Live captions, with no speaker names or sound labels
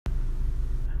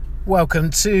Welcome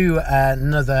to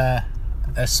another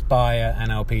Aspire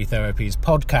NLP Therapies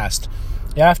podcast.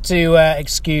 You have to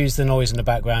excuse the noise in the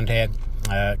background here,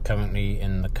 currently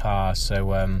in the car,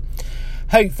 so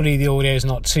hopefully the audio is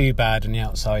not too bad and the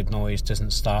outside noise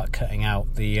doesn't start cutting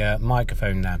out the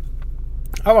microphone there.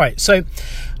 Alright, so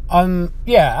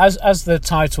as the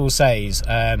title says,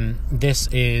 this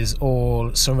is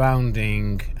all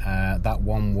surrounding that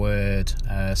one word,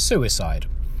 suicide.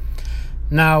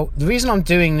 Now, the reason I'm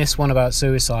doing this one about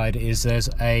suicide is there's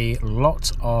a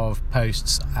lot of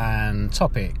posts and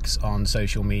topics on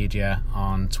social media,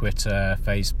 on Twitter,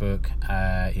 Facebook,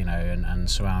 and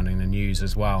surrounding the news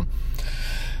as well.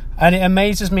 And it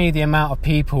amazes me the amount of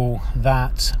people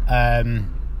that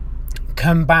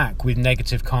come back with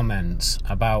negative comments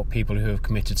about people who have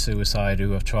committed suicide,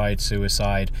 who have tried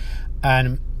suicide.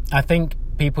 And I think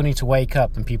people need to wake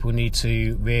up and people need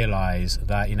to realise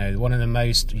that, one of the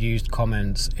most used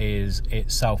comments is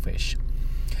it's selfish.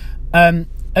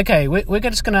 Okay, we're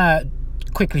just going to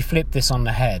quickly flip this on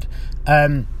the head.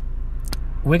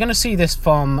 We're going to see this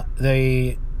from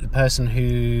the person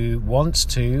who wants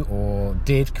to or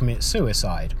did commit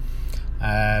suicide.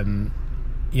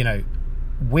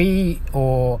 We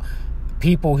or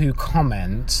people who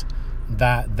comment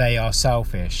that they are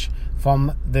selfish.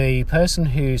 From the person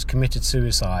who's committed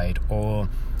suicide or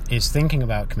is thinking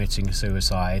about committing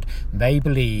suicide, they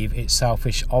believe it's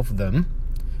selfish of them.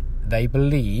 They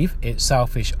believe it's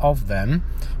selfish of them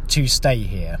to stay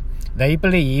here. They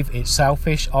believe it's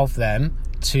selfish of them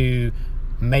to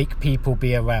make people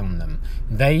be around them.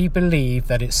 They believe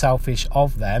that it's selfish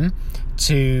of them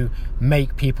to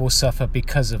make people suffer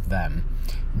because of them.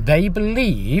 They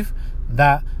believe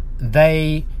that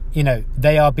they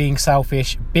are being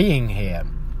selfish being here.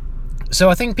 So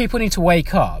I think people need to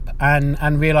wake up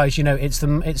and realise,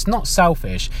 it's not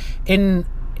selfish.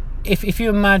 If you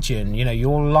imagine,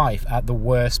 your life at the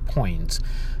worst point,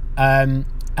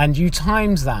 and you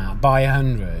times that by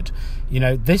 100,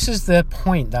 this is the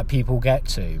point that people get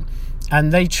to.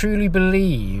 And they truly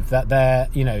believe that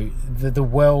the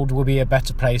world will be a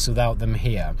better place without them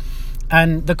here.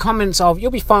 And the comments of,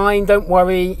 you'll be fine, don't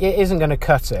worry, it isn't going to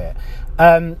cut it.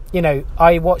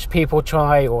 I watch people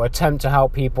try or attempt to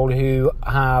help people who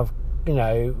have,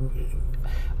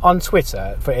 on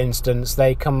Twitter, for instance,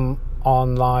 they come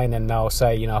online and they'll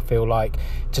say, I feel like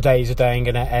today's the day I'm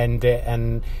going to end it.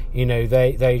 And,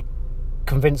 they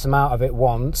convince them out of it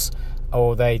once,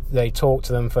 or they talk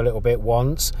to them for a little bit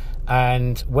once.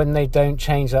 And when they don't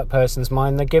change that person's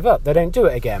mind, they give up. They don't do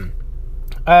it again.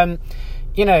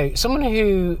 Someone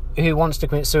who wants to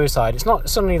commit suicide, it's not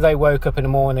suddenly they woke up in the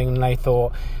morning and they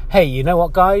thought, hey, you know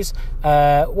what, guys?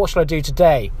 What shall I do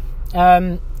today?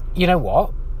 You know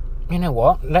what?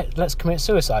 Let's commit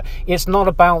suicide. It's not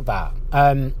about that.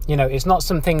 It's not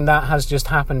something that has just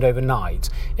happened overnight.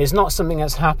 It's not something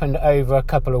that's happened over a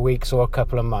couple of weeks or a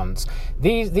couple of months.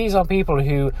 These are people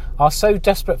who are so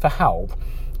desperate for help.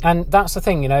 And that's the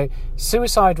thing,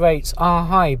 suicide rates are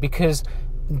high because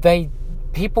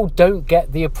people don't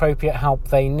get the appropriate help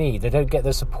they need. They don't get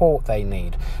the support they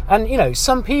need. And,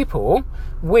 some people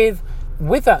with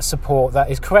that support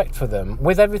that is correct for them,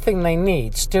 with everything they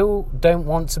need, still don't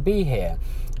want to be here.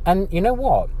 And you know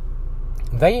what?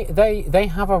 They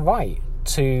have a right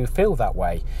to feel that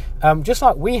way. Just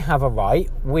like we have a right,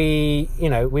 we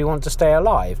want to stay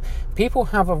alive. People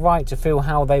have a right to feel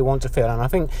how they want to feel. And I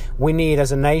think we need,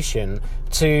 as a nation,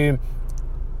 to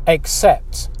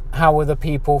accept how other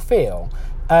people feel.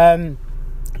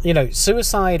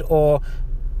 Suicide, or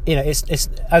it's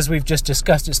as we've just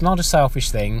discussed, it's not a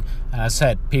selfish thing. As I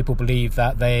said, people believe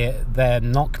that they're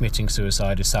not committing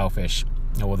suicide is selfish,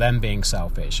 or them being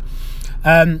selfish.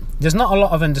 There's not a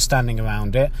lot of understanding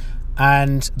around it,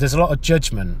 and there's a lot of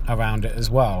judgment around it as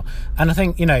well. And I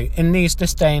think in this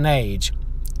day and age,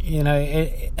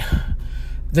 the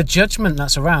judgment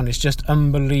that's around is just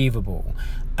unbelievable.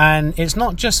 And it's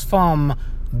not just from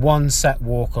one set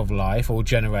walk of life or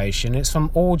generation, it's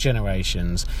from all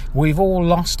generations. We've all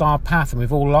lost our path and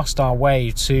we've all lost our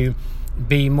way to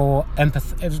be more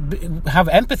have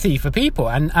empathy for people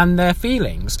and their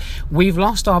feelings. We've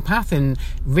lost our path in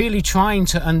really trying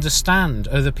to understand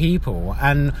other people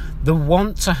and the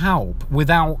want to help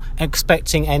without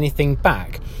expecting anything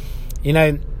back.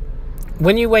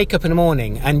 When you wake up in the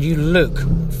morning and you look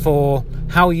for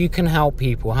how you can help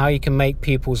people, how you can make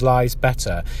people's lives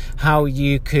better, how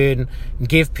you can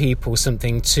give people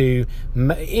something to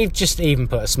just even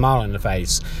put a smile on the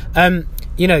face,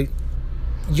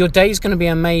 your day's going to be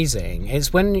amazing.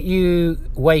 It's when you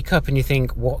wake up and you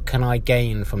think, what can I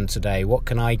gain from today? What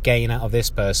can I gain out of this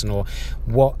person? Or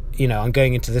what, I'm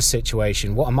going into this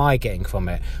situation. What am I getting from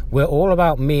it? We're all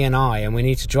about me and I, and we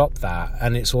need to drop that.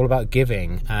 And it's all about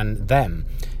giving and them.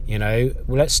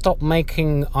 Let's stop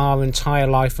making our entire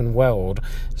life and world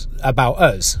about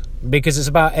us, because it's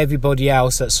about everybody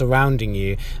else that's surrounding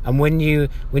you. And when you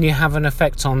have an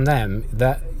effect on them,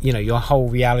 that your whole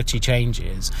reality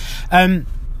changes.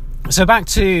 So back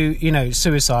to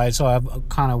suicide. So I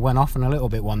kind of went off on a little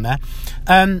bit one there.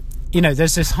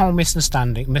 There's this whole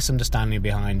misunderstanding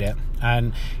behind it,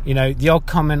 and the odd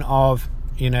comment of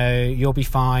you'll be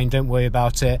fine, don't worry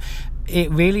about it.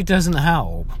 It really doesn't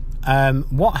help.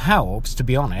 What helps, to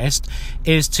be honest,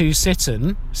 is to sit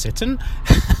and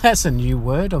that's a new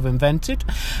word I've invented,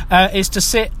 is to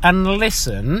sit and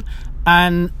listen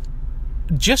and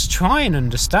just try and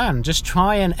understand, just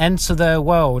try and enter their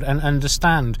world and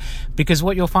understand. Because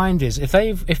what you'll find is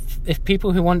if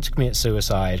people who want to commit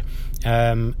suicide,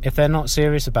 if they're not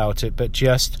serious about it, but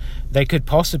just they could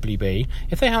possibly be,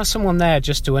 if they have someone there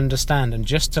just to understand and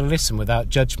just to listen without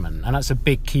judgment, and that's a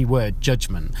big key word,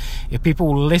 judgment. If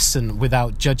people listen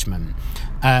without judgment,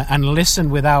 and listen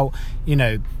without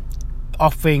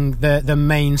offering the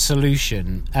main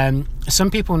solution,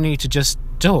 some people need to just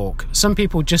talk. Some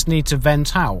people just need to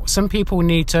vent out. Some people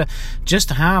need to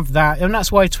just have that, and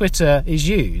that's why Twitter is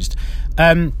used,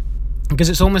 because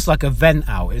it's almost like a vent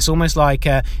out. It's almost like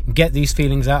get these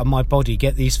feelings out of my body,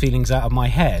 get these feelings out of my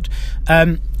head,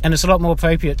 and it's a lot more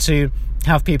appropriate to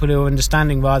have people who are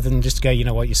understanding, rather than just go,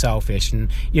 you're selfish and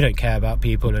you don't care about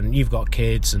people and you've got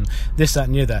kids and this, that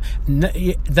and the other.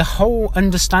 The whole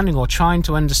understanding or trying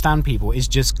to understand people is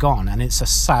just gone, and it's a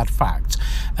sad fact.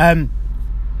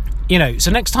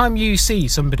 So next time you see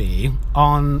somebody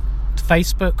on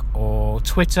Facebook or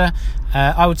Twitter,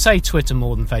 I would say Twitter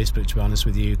more than Facebook, to be honest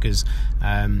with you, because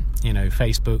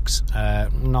Facebook's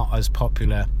not as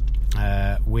popular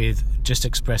with just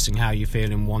expressing how you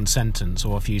feel in one sentence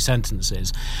or a few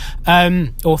sentences,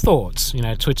 or thoughts.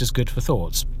 Twitter's good for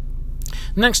thoughts.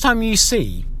 Next time you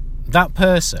see that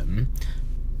person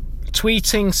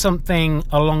tweeting something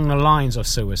along the lines of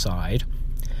suicide,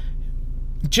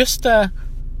 just kind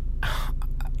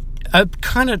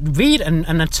of read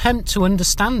and attempt to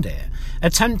understand it.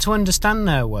 Attempt to understand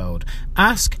their world.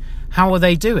 Ask, how are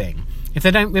they doing? If they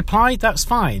don't reply, that's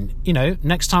fine.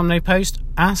 Next time they post,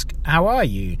 ask, how are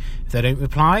you? If they don't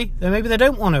reply, then maybe they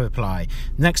don't want to reply.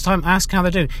 Next time, ask how they're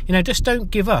doing. Just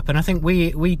don't give up. And I think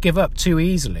we give up too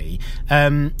easily.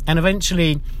 And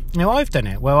eventually, I've done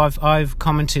it. Well, I've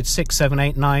commented 6, 7,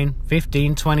 8, 9,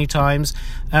 15, 20 times.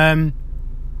 And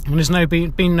there's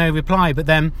been no reply, but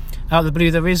then out of the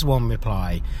blue there is one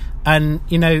reply, and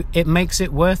it makes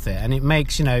it worth it, and it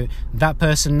makes that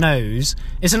person knows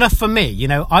it's enough for me.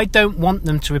 I don't want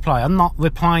them to reply. I'm not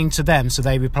replying to them so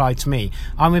they reply to me.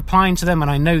 I'm replying to them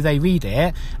and I know they read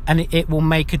it, and it will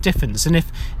make a difference. And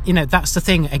if that's the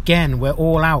thing, again, we're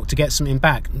all out to get something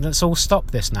back. Let's all stop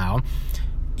this now.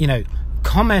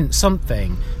 Comment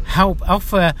something, help,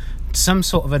 offer some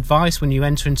sort of advice when you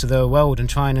enter into their world and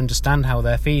try and understand how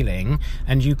they're feeling,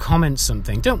 and you comment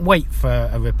something. Don't wait for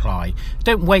a reply.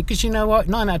 Don't wait, because 9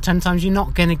 out of 10 times you're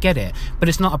not going to get it. But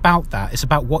it's not about that. It's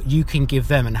about what you can give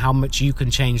them and how much you can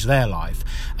change their life.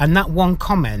 And that one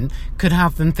comment could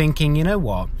have them thinking,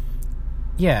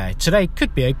 yeah, today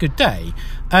could be a good day.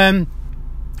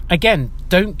 Again,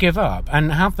 don't give up,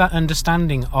 and have that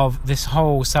understanding of this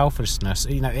whole selfishness.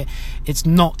 It's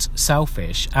not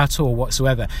selfish at all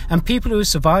whatsoever. And people who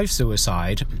survive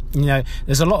suicide,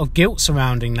 there's a lot of guilt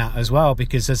surrounding that as well,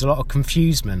 because there's a lot of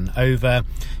confusion over,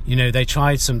 they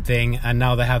tried something and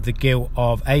now they have the guilt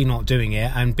of A, not doing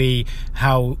it, and B,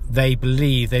 how they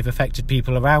believe they've affected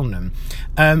people around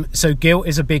them. So guilt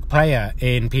is a big player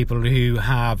in people who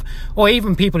have, or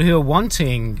even people who are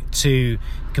wanting to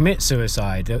commit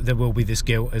suicide. There will be this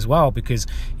guilt as well, because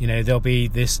there'll be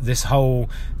this whole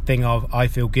thing of, I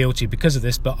feel guilty because of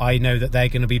this, but I know that they're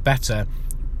going to be better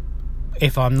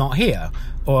if I'm not here.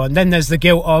 And then there's the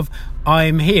guilt of,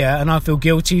 I'm here and I feel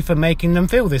guilty for making them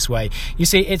feel this way. You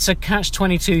see, it's a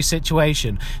catch-22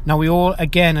 situation. Now we all,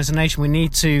 again, as a nation, we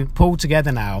need to pull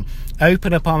together now,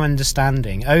 open up our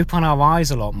understanding, open our eyes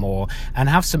a lot more, and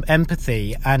have some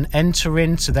empathy and enter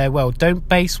into their world. Don't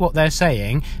base what they're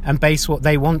saying and base what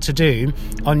they want to do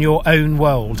on your own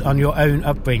world, on your own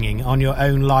upbringing, on your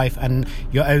own life and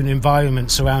your own environment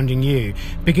surrounding you,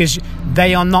 because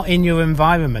they are not in your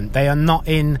environment. They are not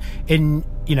in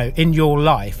your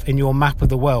life, in your map of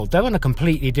the world. They're on a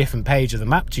completely different page of the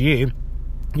map to you.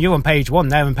 You're on page 1,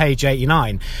 they're on page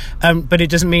 89. But it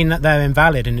doesn't mean that they're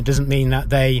invalid, and it doesn't mean that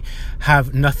they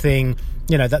have nothing,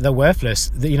 that they're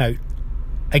worthless.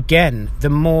 Again, the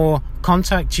more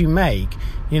contact you make,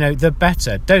 the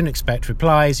better. Don't expect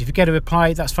replies. If you get a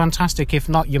reply, that's fantastic. If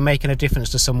not, you're making a difference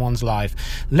to someone's life.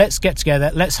 Let's get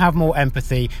together. Let's have more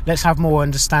empathy. Let's have more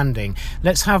understanding.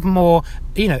 Let's have more,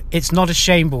 it's not a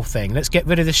shameful thing. Let's get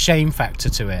rid of the shame factor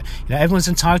to it. Everyone's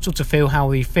entitled to feel how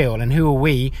we feel. And who are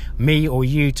we, me or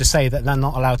you, to say that they're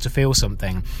not allowed to feel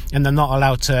something and they're not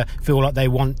allowed to feel like they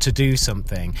want to do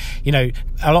something?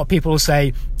 A lot of people will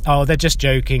say, oh, they're just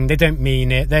joking, they don't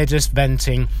mean it, they're just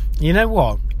venting. You know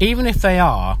what? Even if they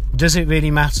are, does it really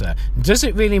matter? Does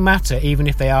it really matter even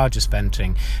if they are just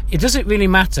venting? Does it really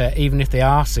matter even if they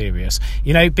are serious?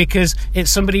 Because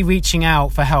it's somebody reaching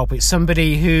out for help. It's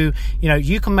somebody who,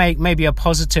 you can make maybe a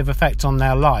positive effect on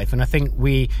their life. And I think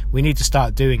we need to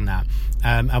start doing that.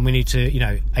 And we need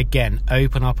to, again,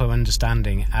 open up our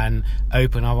understanding and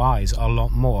open our eyes a lot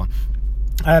more.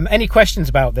 Any questions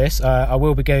about this? I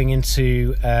will be going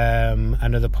into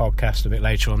another podcast a bit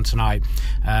later on tonight,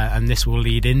 and this will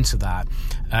lead into that.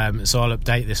 So I'll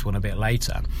update this one a bit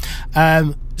later.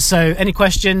 So any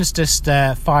questions, just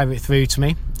fire it through to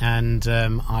me, and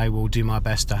I will do my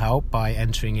best to help by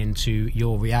entering into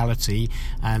your reality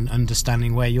and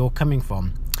understanding where you're coming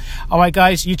from. All right,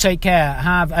 guys, you take care.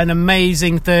 Have an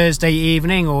amazing Thursday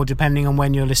evening, or depending on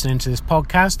when you're listening to this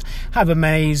podcast, have an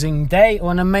amazing day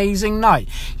or an amazing night.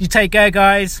 You take care,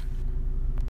 guys.